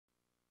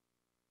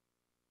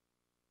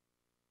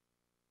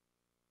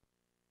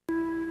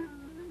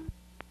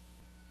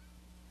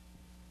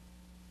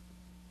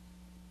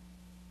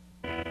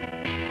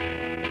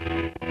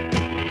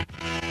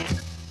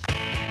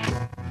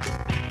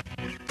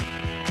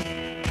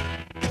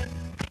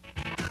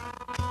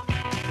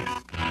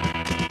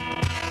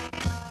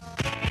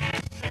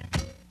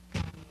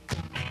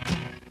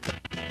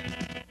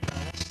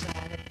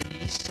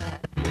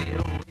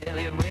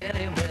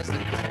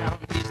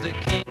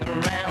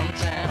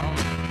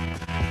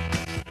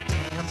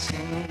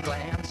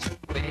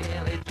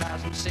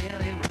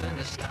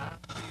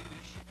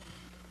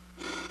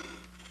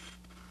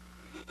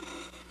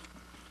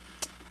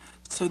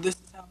So this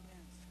is how it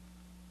ends.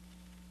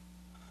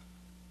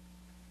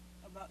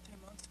 About 2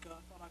 months ago,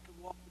 I thought I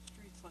could walk the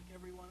streets like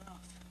everyone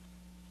else.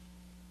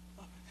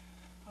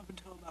 Up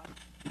until about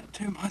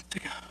 2 months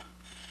ago.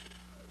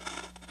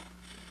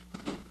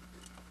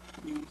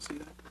 You want to see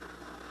that?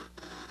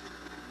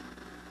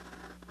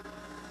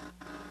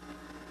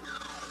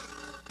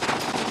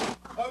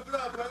 Open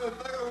up,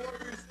 motherfucker,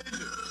 what are your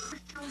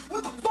seizures?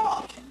 What the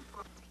fuck?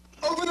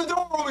 Open the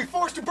door or we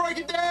forced to break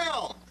it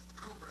down!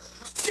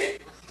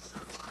 Shit!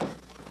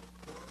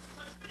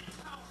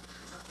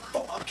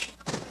 Fuck!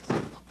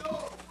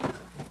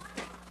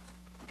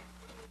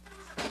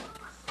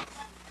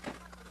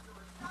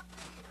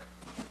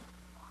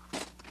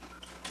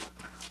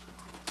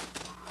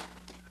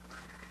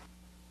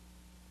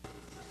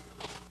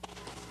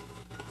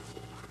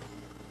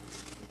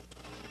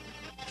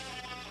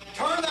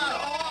 Turn that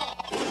off!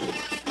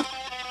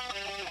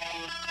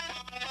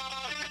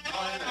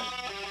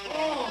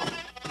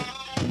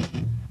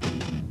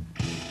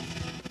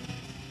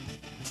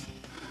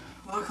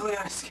 Luckily,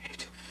 I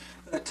escaped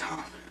that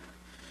time.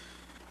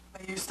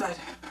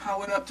 I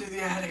went up to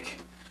the attic.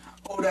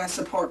 Old ass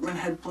apartment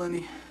had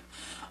plenty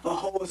of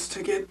holes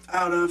to get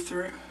out of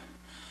through.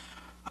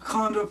 I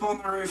climbed up on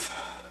the roof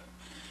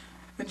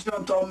and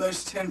jumped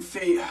almost 10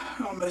 feet,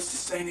 almost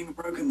sustaining a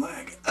broken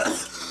leg.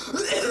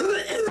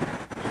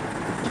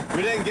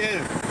 We didn't get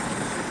him.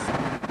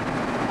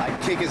 I'd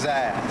kick his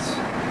ass.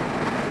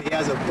 He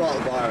has a butt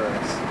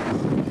virus.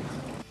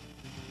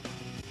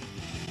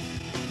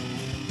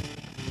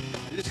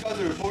 I just got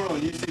the report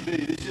on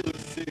UCB. This shit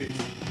looks serious.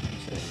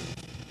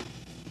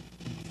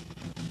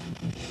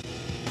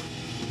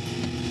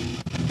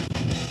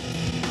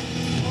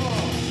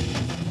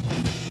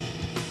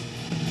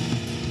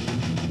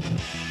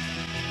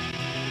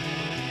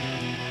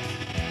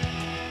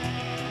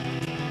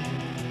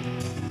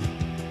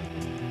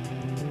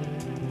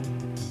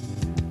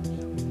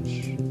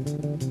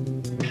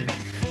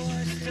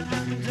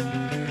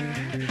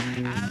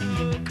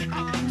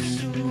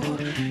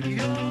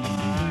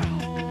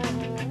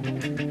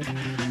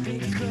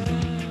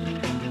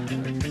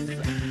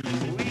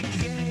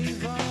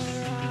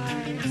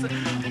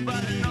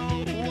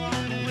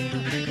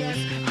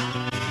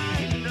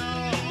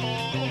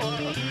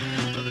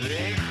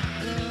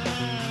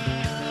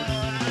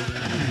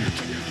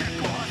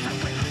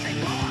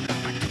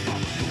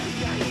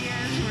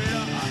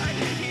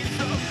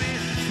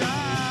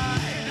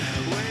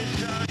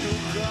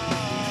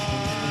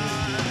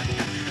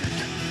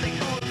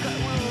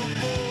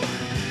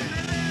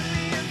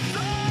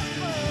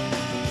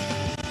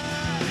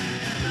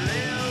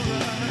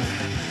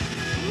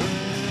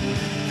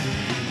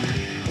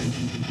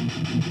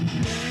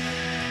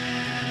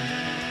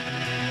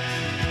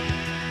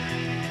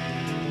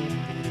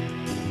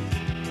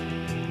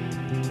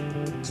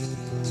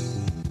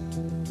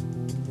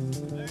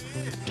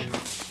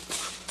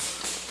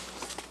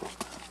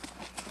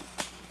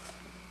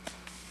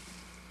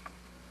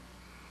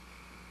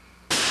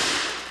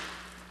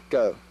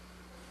 Go.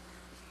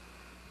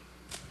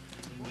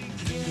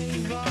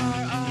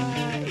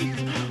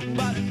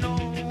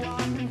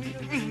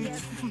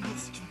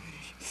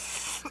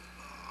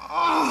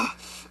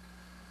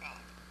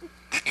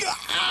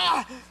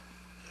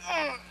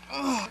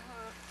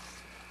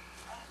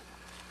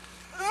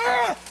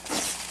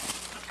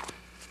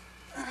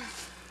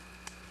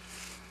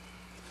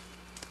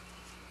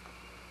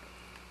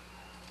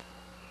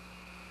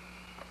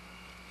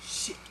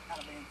 Shit, out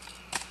of here.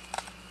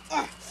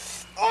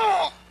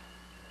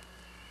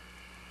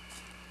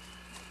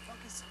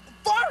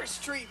 Virus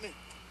treatment.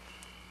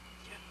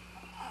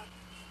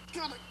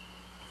 Gotta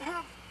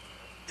have.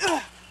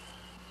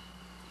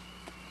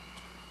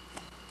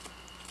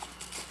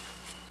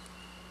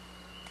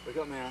 Wake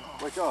up, man.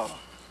 Wake up.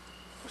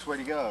 Which way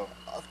to go?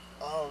 I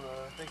don't know.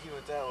 I think he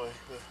went that way.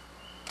 But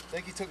I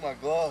think he took my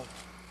glove.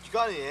 You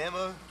got any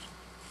ammo?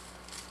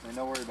 Man,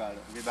 don't worry about it.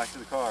 We'll get back to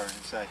the car in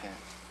a second.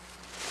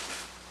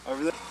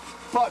 Over there.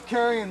 Fuck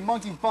carrying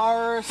monkey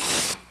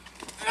virus.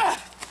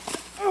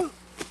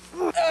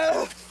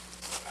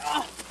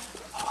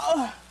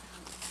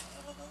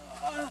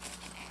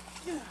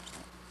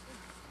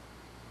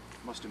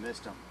 Must have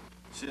missed him.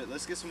 Shit,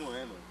 let's get some more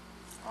ammo.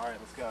 All right,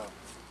 let's go.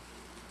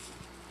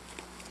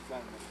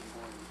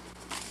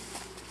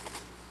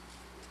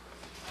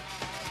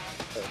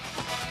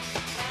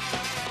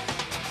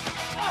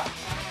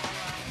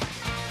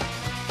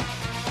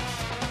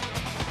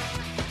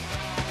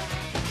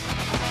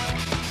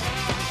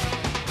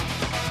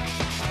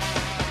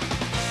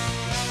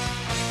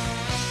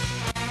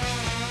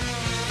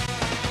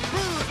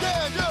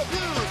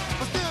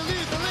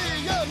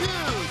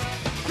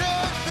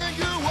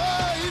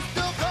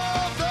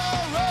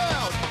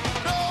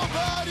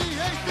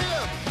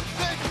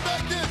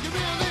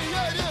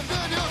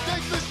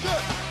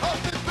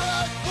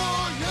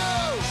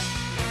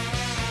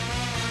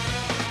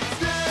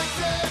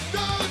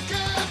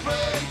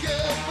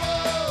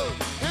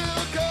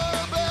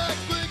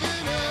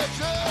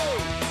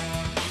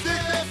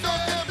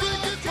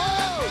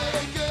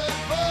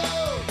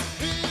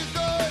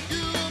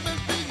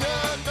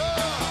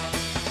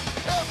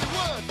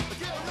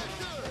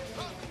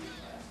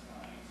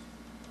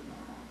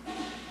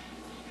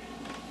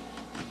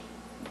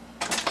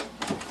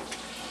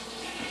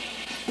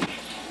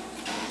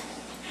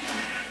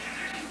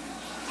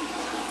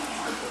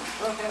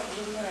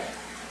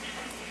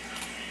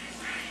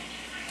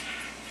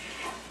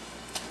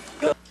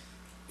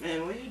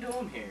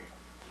 from here.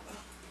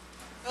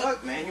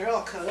 Fuck, man, you're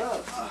all cut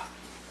up.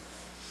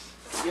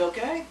 You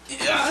okay?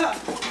 Yeah.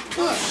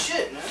 Oh,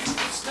 shit, man.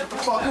 Step the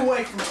fuck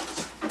away from me.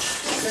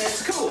 Man,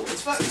 it's cool.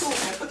 It's fucking cool,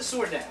 man. Put the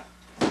sword down.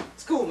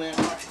 It's cool, man.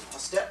 All right, I'll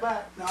step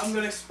back. Now I'm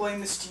gonna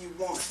explain this to you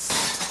once.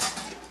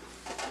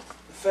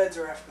 The feds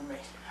are after me.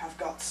 I've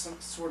got some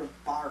sort of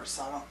virus.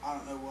 I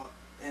don't know what,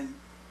 and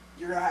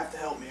you're gonna have to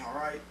help me. All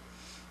right?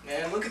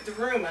 Man, look at the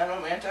room, man.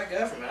 I'm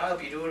anti-government. I'll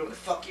help you do whatever the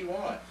fuck you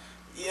want.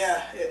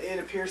 Yeah, it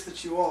appears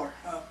that you are.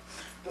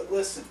 But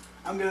listen,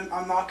 I'm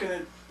not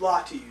gonna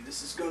lie to you.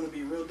 This is gonna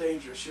be real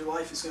dangerous. Your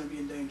life is gonna be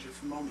in danger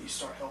from the moment you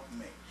start helping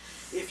me,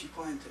 if you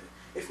plan to.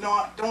 If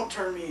not, don't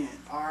turn me in.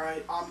 All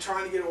right? I'm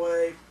trying to get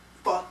away.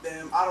 Fuck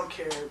them. I don't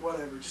care.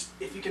 Whatever. Just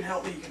if you can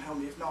help me, you can help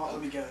me. If not,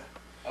 let me go.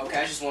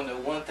 Okay, I just want to know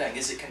one thing.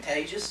 Is it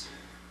contagious?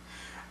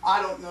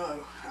 I don't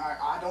know.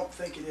 I don't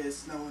think it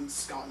is. No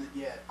one's gotten it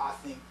yet. I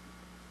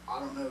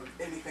don't know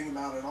anything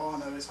about it. All I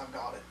know is I've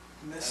got it.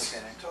 And this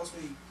tells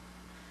me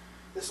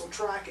this will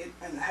track it,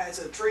 and it has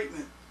a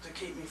treatment to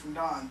keep me from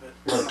dying, but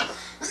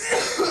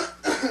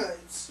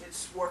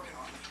it's working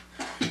on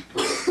me.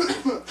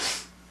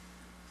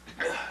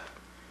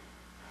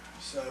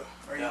 So,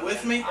 are you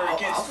with me or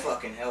against I'll me?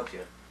 fucking help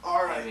you.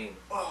 All right. I mean,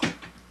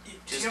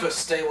 just to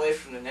stay away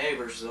from the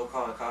neighbors. They'll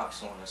call the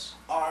cops on us.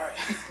 all right.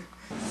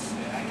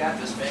 Yeah, I got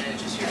this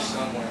bandages here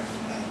somewhere.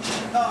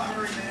 Oh,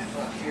 hurry, man.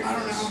 Fuck, here it I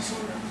don't know is. how to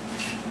sort it.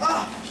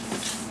 Ah!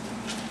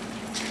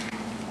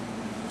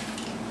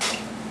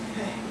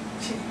 Hey,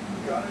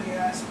 you got any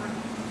aspirin?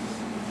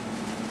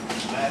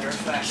 Matter of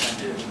fact, I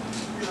do.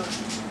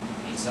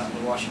 Really? Need something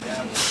to wash it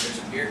down with. There's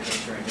a beer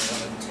case right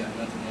there. It's got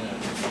nothing in it.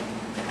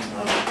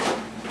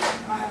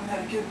 I haven't had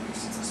a good week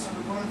since I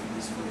started running for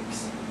these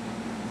weeks.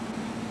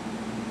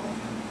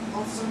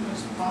 All of a sudden, I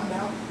just find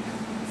out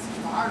it's a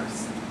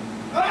virus.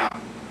 Ah!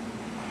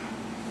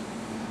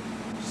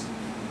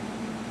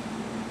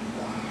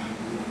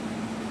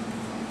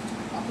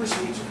 I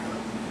appreciate your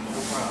help. No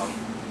problem.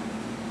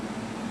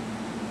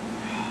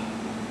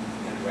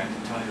 Gotta wrap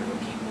it tighter. We'll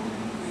keep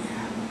moving.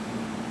 Yeah.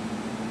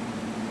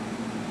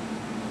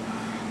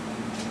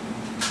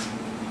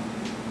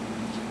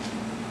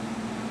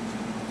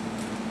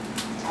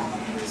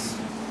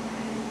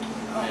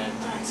 Man,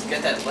 you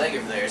got that leg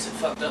over there. Is it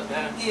fucked up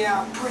now?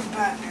 Yeah, pretty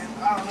bad, man.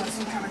 I don't know,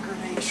 some kind of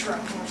grenade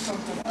shrapnel or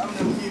something. I don't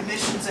know,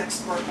 munitions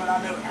expert, but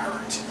I know it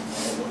hurt.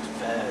 It looks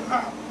bad.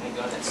 Thank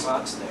God that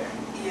sock's there.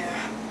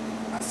 Yeah,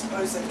 I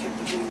suppose that kept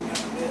the bleeding up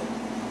a bit.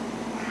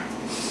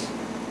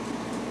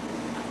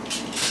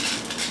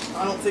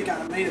 I don't think I'd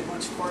have made it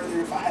much further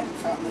if I hadn't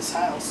found this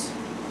house.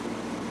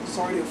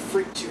 Sorry to have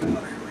freaked you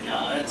out earlier.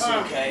 No, that's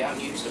okay. I'm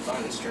used to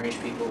finding strange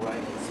people right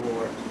on the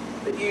floor,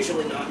 but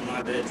usually not in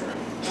my bedroom.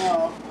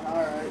 Oh,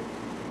 alright.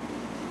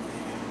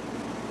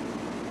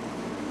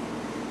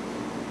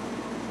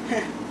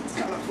 It's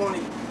kind of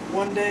funny.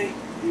 One day,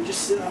 you're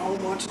just sitting at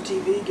home watching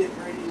TV, getting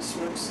ready to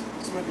smoke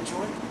a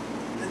joint.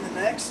 And then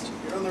the next,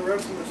 you're on the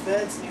road from the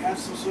feds and you have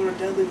some sort of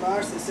deadly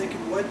virus that they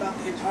can wipe out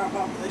the entire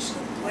population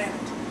of the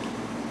planet.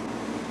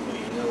 Well,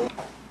 you know.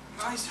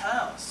 Nice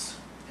house.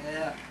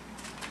 Yeah.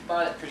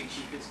 Bought it pretty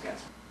cheap. It's got.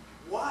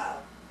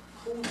 Wow.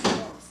 Cool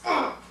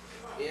stuff.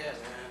 Yeah,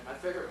 man. My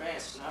favorite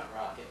band's Snot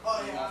Rocket.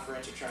 Oh, Me and yeah. my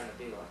friends are trying to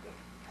be like them.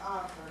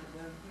 I've heard of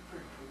them. They're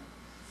pretty cool.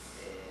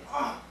 Yeah.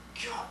 Oh,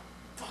 God.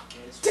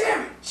 Fucking It's-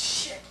 damn it.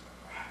 Shit.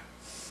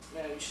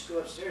 Man, we should go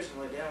upstairs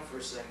and lay down for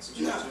a second since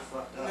you guys are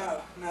fucked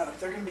up. No.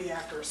 They're going to be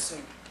after us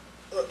soon.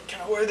 Look,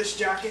 can I wear this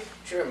jacket?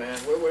 Sure, man.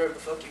 Wear whatever the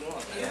fuck you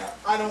want, man. Yeah.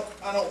 I don't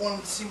want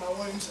them to see my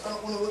wounds. I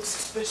don't want to look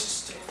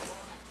suspicious to anyone.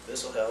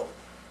 This'll help.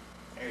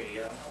 There you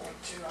go. I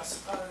want to, I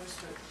suppose,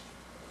 but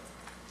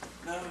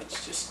no, it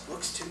just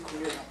looks too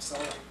clear. I'm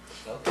sorry.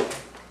 Okay.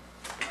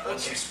 Want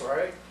some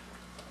spray?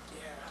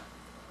 Yeah.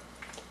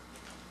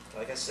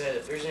 Like I said,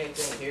 if there's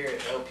anything here to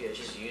help you,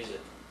 just use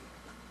it.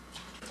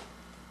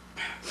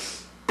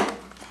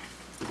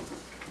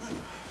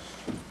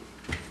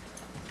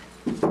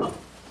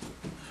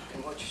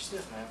 And watch your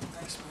step, man.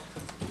 Thanks, man.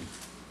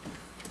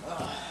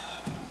 Oh,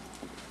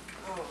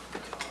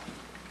 God.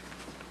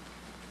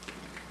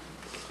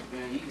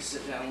 Man, you can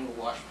sit down and we'll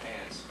wash your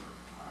hands.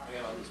 I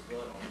got all this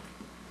blood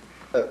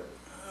on it.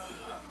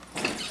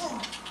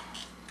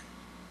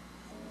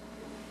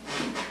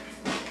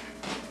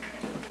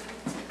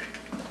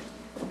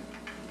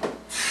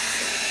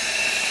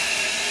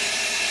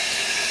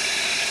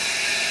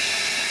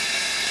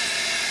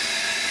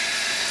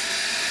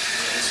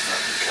 Man, it's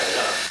fucking cut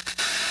up.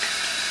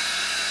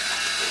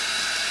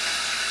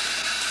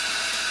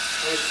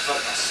 Where's the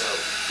fuck my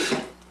soap?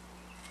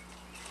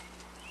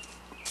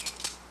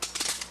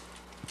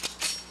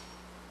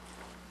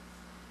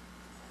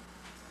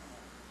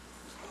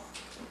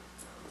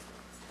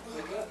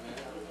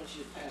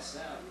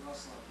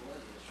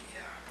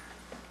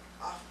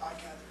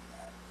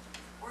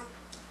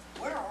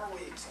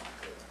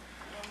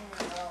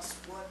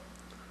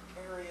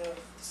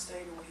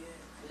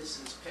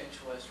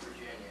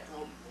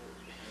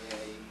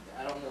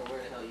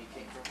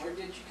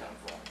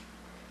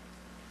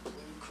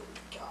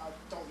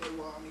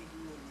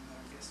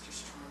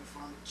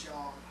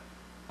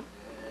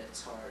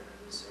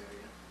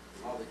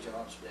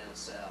 jobs down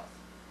south.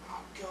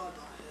 Oh God,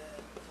 my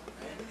head.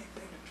 I have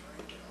anything to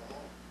drink at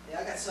all. Yeah,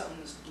 I got something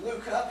in this blue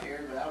cup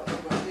here, but I don't know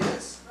what it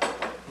is.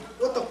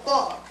 What the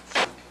fuck?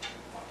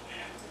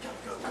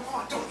 Go, come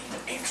on, don't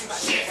even answer that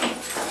shit.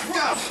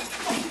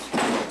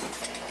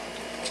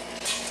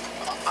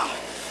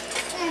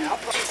 I'll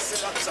probably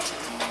set up something.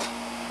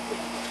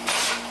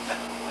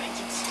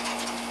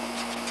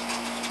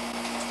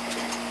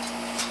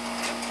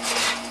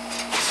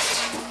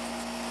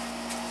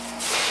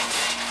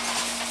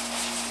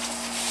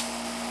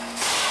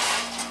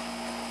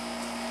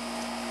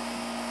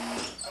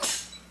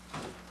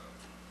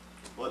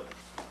 What?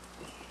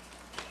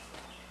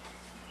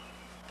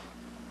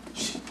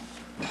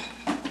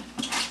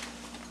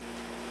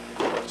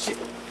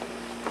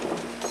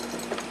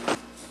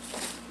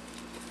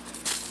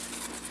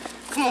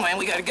 Come on, man,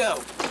 we gotta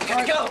go. We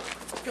gotta go.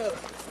 Go.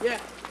 Yeah.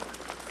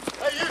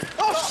 Hey, you!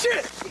 Oh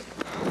shit!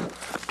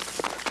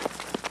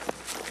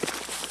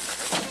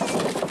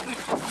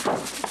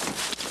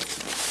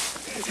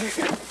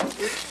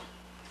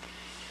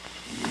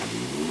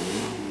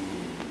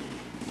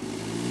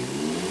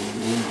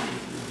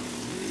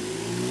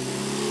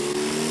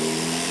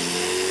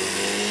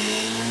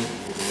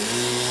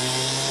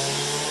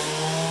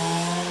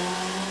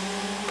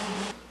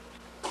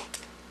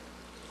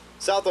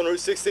 South on Route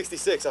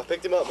 666. I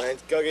picked him up, man.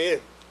 Go get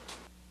in.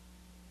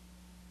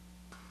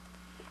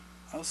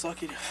 I was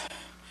lucky to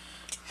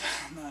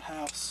in that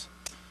house.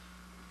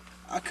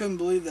 I couldn't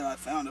believe that I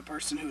found a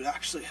person who would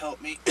actually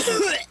help me.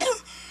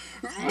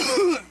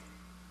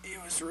 He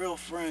was a real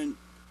friend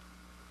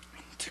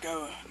to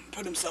go and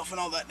put himself in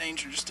all that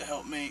danger just to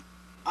help me.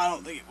 I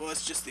don't think it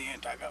was just the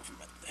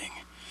anti-government thing.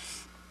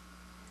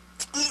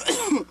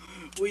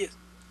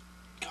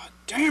 God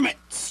damn it,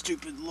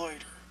 stupid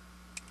loiter.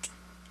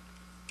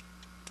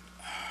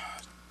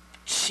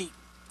 Cheap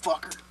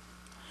fucker.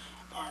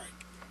 Alright.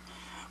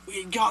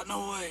 We had gotten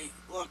away,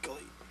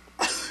 luckily.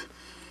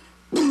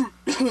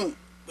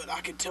 But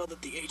I could tell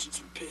that the agents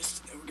were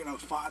pissed. They were gonna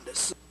find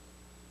us.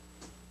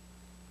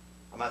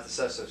 I'm at the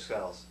Sesto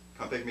Skulls.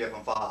 Come pick me up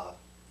on 5.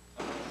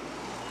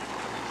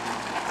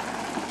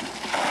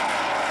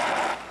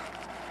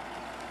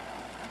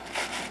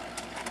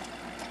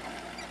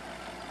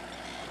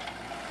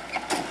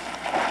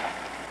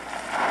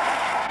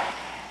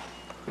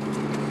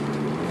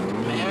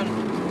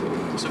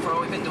 Man, so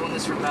far we've been doing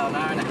this for about an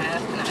hour and a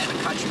half, and I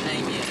haven't caught your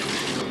name yet.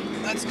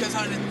 That's because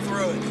I didn't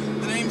throw it.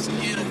 The name's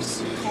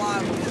Innes.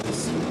 Clive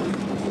Innes.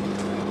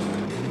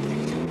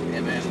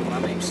 Yeah, man, my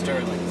name's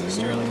Sterling.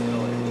 Sterling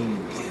Miller.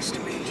 Pleased to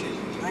meet you.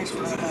 Thanks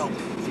for the help.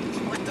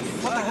 What the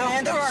fuck,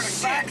 man? They're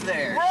already back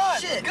there. Run!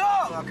 Shit, Go!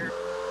 fucker.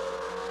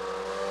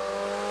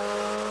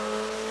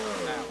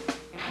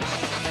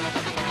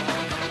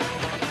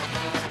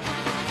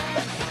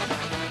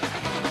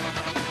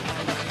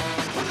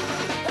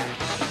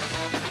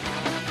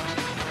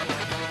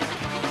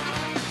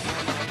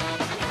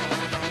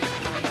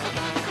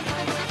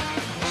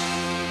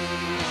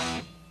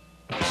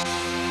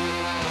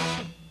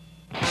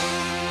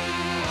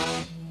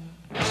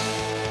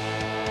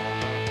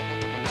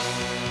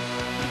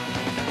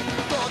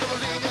 Todos los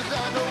niños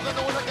ya no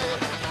ganan una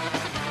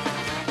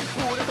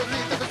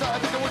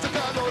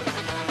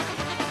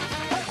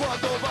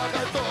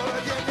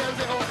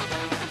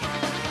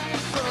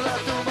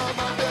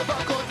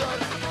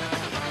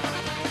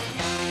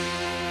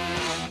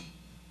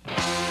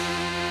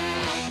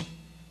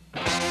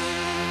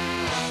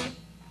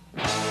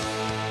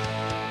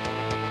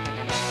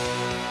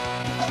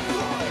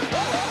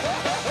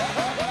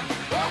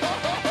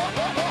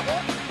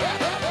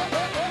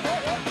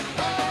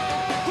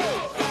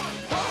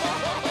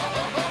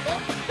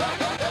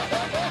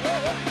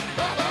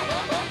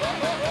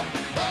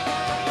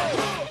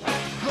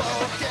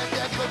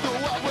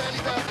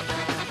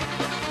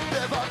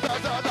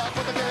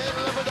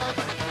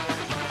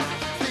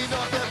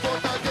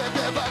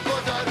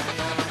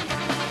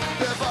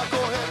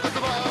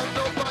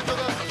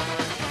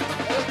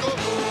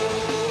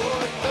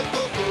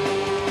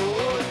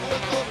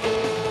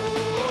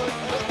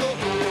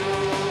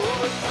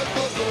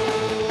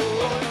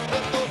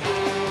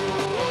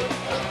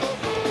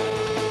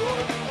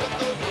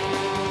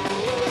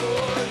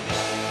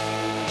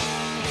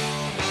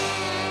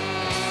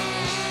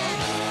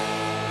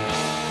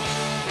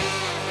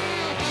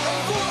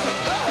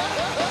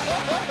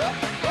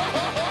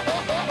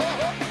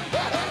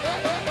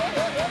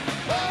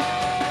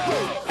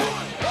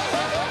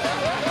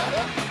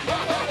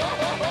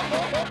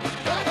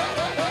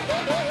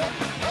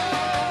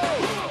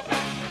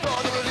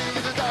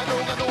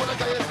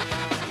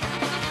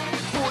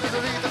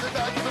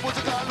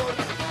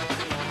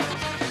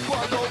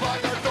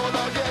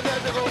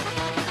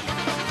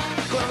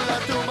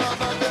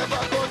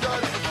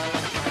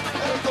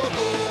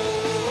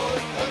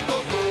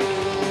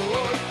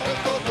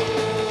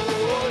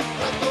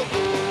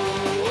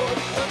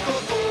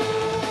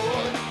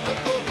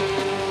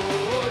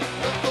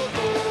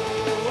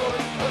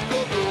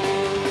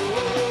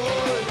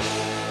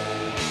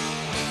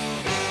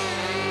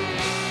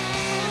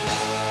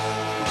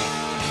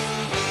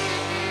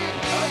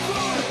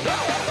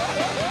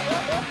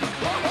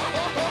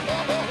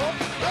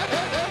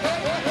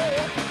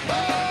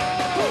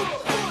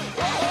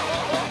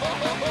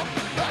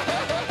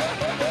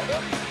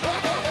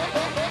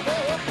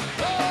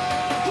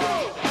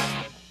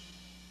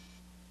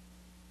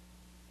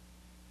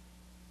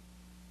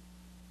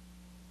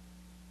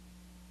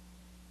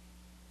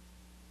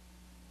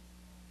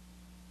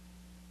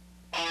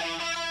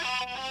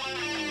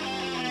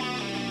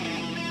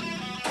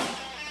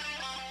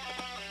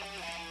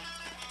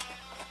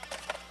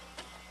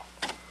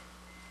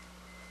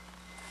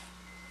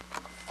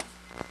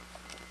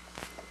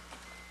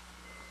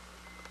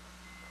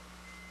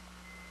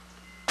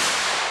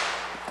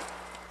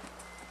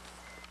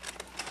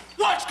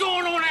What's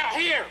going on out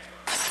here?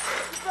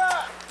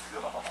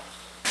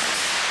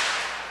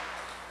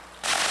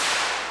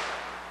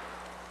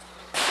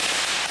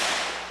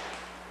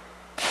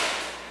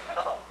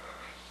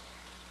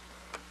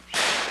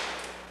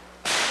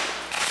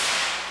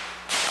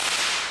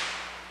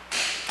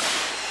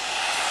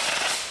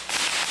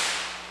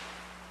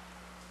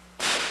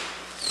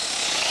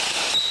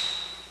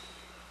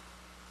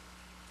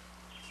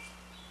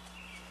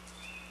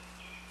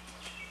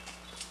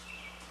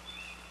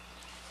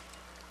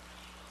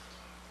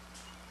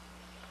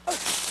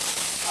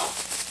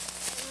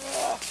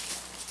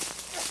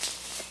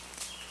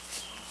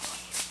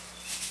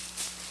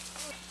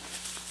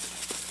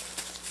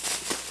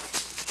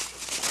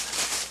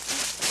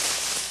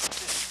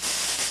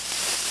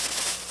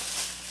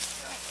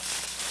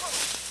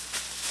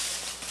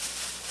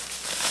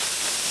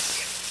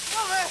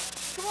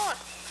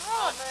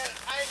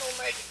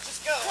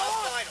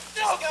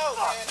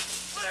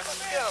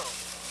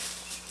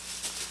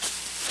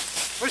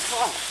 Where's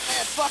Paul?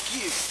 Man, fuck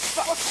you.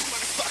 Fuck you,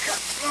 motherfucker.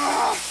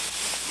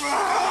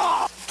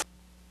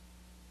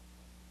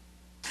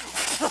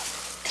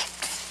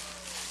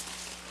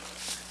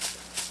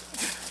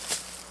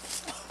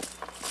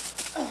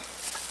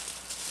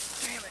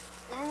 Damn it.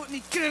 Why wouldn't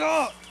he get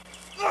up?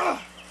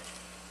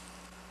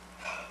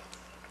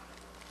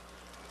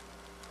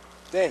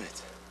 Damn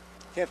it.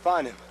 Can't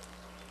find him.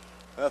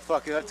 Well,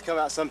 fuck, he'll have to come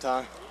out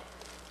sometime.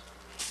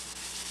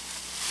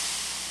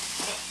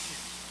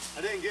 I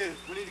didn't get him.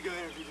 We need to go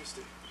interview this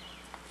dude.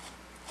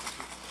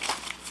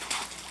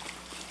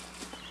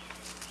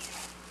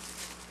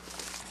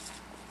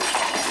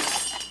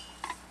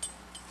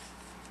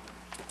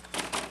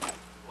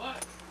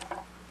 What?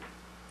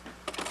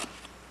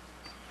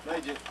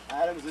 Agent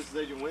Adams, this is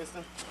Agent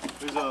Winston.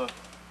 There's a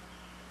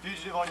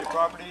fugitive on your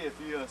property.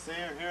 If you see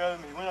or hear of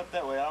him, he went up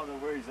that way. I don't know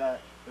where he's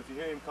at. If you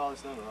hear him, call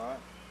this number, all right?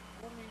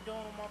 What are you doing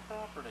on my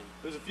property?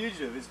 There's a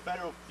fugitive. He's a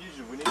federal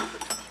fugitive. We need to...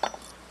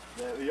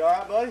 You all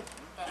right, buddy?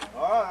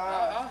 All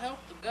right. I'll help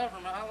the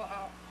government. I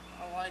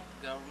like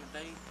the government.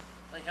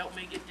 They help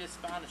me get this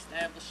fine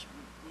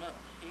establishment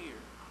here.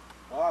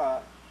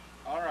 All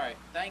Right.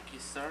 Thank you,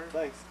 sir.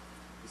 Thanks.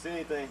 If you see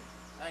anything,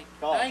 Thank you.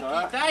 call us, Thank all you.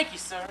 right? Thank you,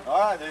 sir. All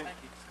right, dude.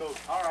 Thank you. Cool.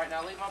 All right,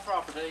 now leave my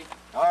property.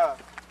 All right.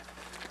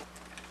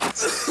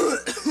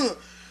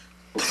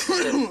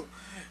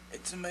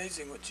 It's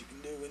amazing what you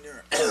can do when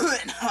you're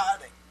in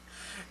hiding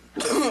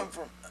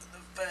from the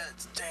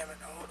feds. Damn it,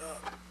 hold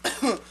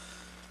up.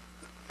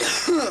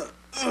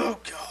 Oh,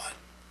 God.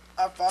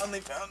 I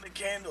finally found a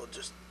candle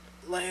just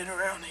laying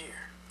around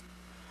here.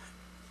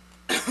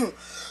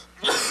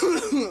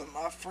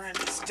 My friend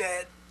is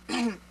dead,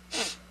 and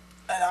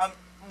I'm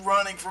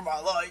running for my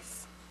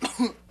life.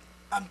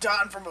 I'm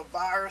dying from a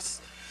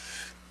virus.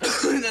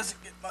 It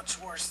doesn't get much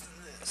worse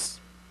than this.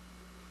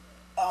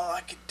 All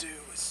I could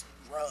do was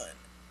run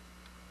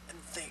and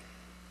think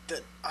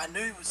that I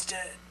knew he was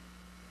dead,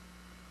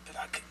 but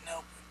I couldn't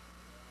help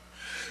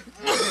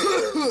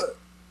it.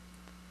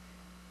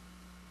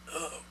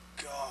 Oh,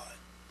 God.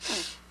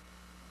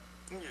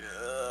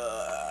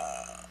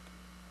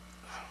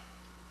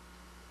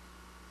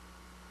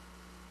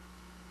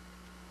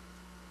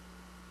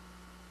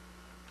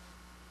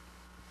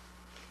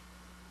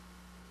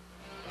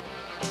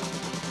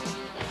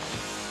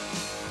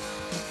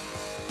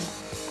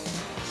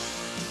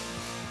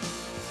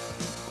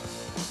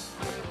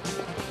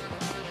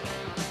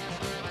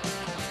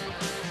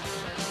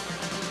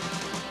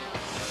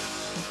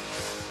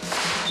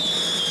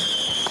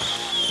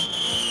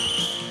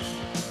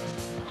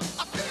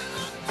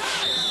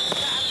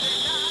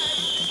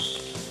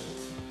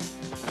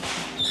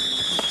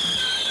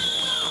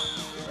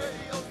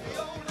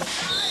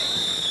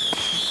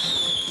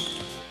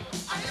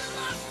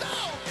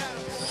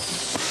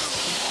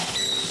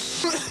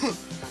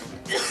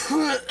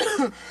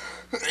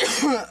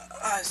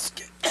 I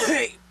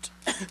escaped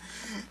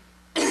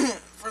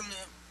from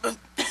the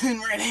pen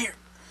right here.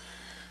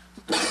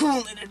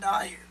 Only to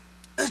die here.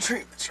 The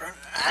treatment's running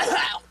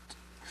out.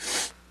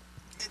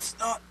 It's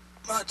not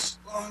much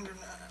longer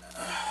now.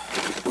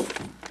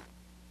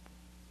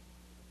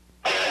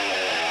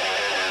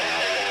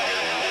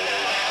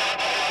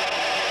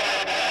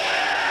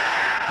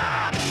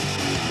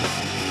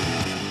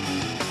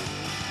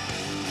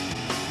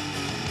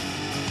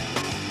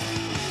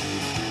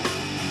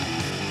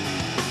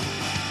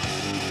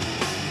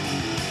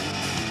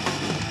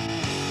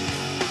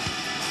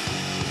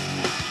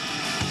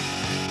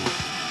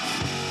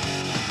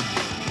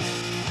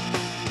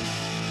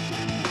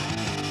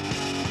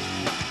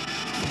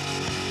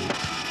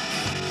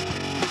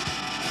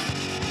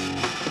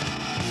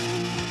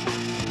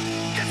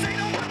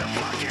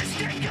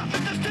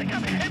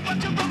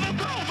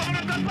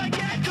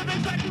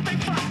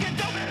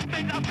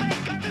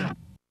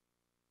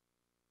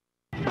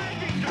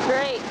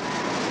 Great.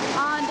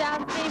 On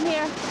downstream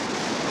here.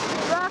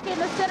 Rock in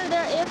the center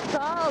there is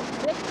called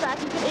Six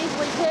Pack. You can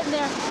easily pin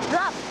there.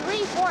 Drop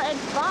 3, 4, and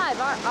 5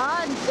 are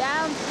on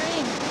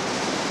downstream.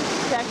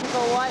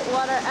 Technical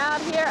whitewater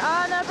out here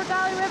on Upper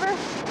Golly River.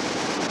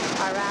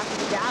 Our raft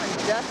will be down in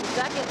just a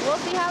second. We'll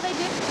see how they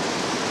do.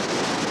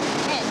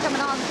 And coming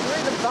on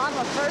through the bottom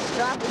of first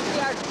drop, we see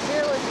our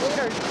fearless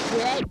leader,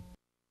 Jake.